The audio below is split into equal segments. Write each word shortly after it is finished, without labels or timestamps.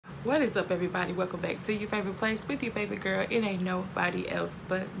What is up, everybody? Welcome back to your favorite place with your favorite girl. It ain't nobody else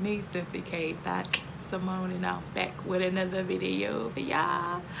but me, simply K.Simone, and I'm back with another video for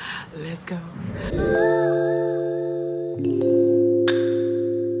y'all. Let's go.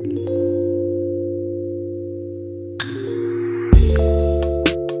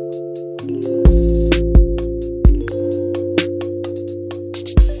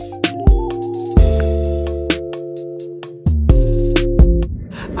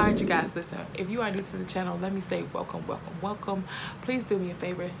 Alright, you guys, listen, if you are new to the channel, let me say welcome. Please do me a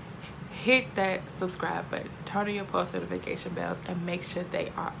favor, hit that subscribe button, turn on your post notification bells, and make sure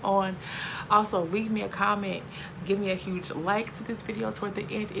they are on. Also, leave me a comment, give me a huge like to this video toward the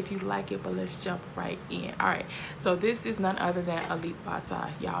end if you like it, but let's jump right in. Alright, so this is none other than Alip.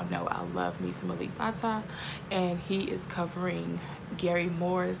 Y'all know I love me some Alip, and he is covering Gary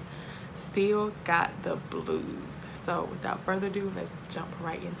Moore's Still Got the Blues. So without further ado, let's jump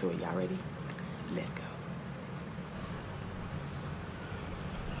right into it. Y'all ready? Let's go.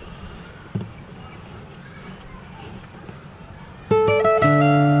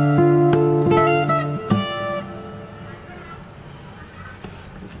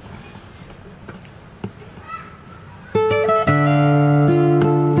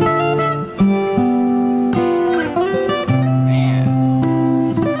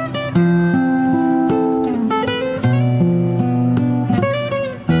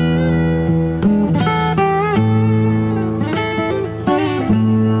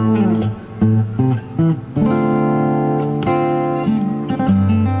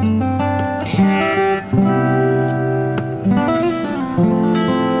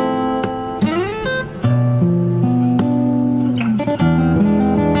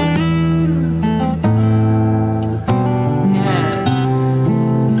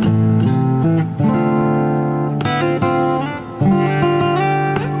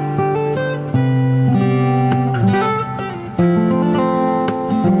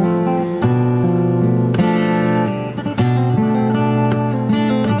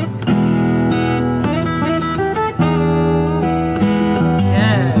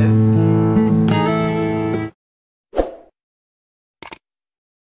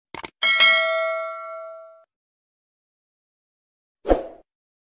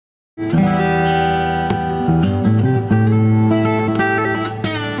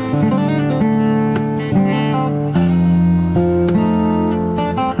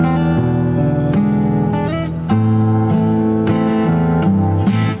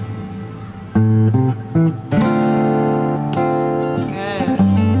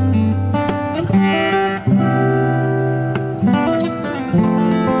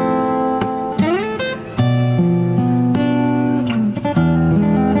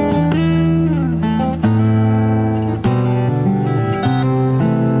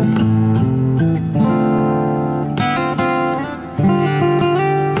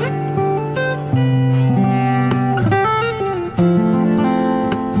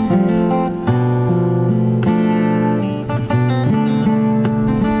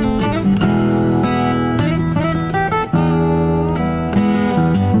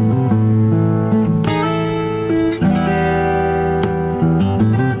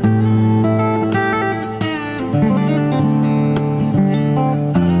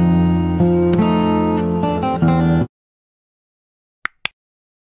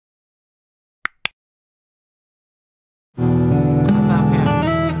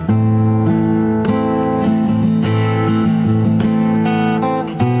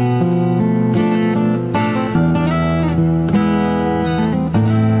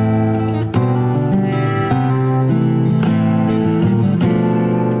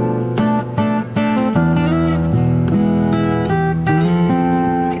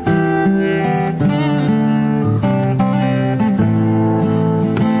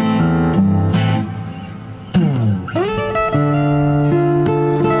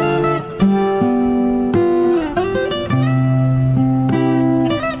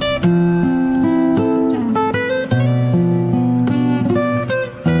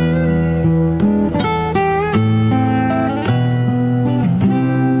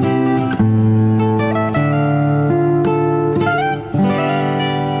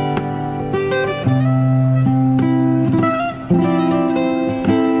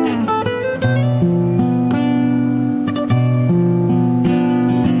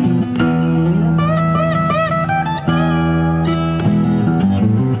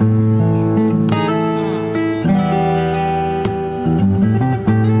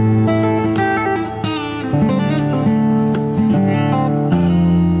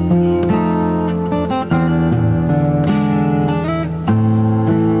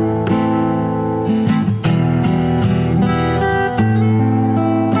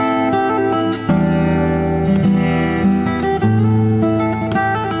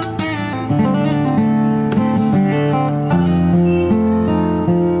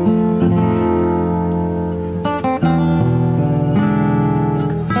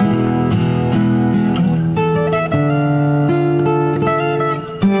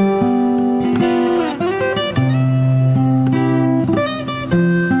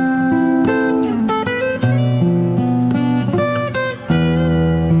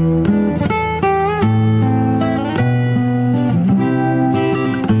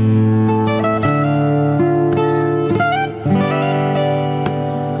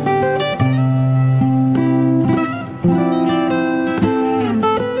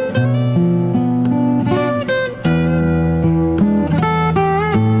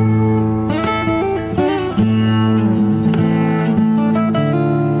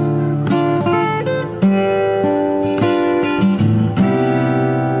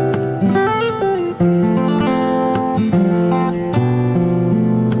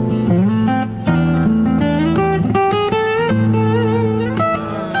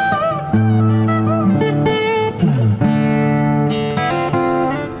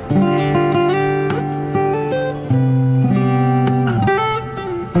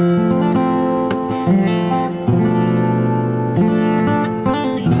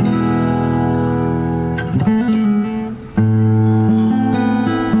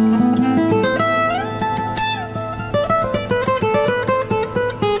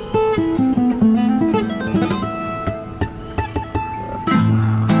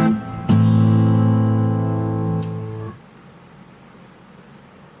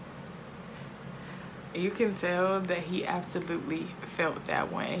 You can tell that he absolutely felt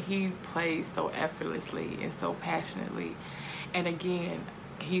that one. He plays so effortlessly and so passionately. And again,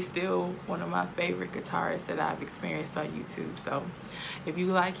 he's still one of my favorite guitarists that I've experienced on YouTube. So if you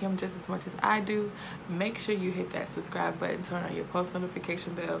like him just as much as I do, make sure you hit that subscribe button, turn on your post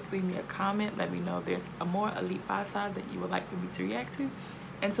notification bells, leave me a comment, let me know if there's a more Alip that you would like for me to react to.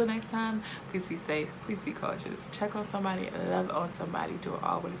 Until next time, please be safe, please be cautious, check on somebody, love on somebody, do it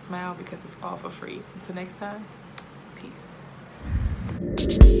all with a smile because it's all for free. Until next time.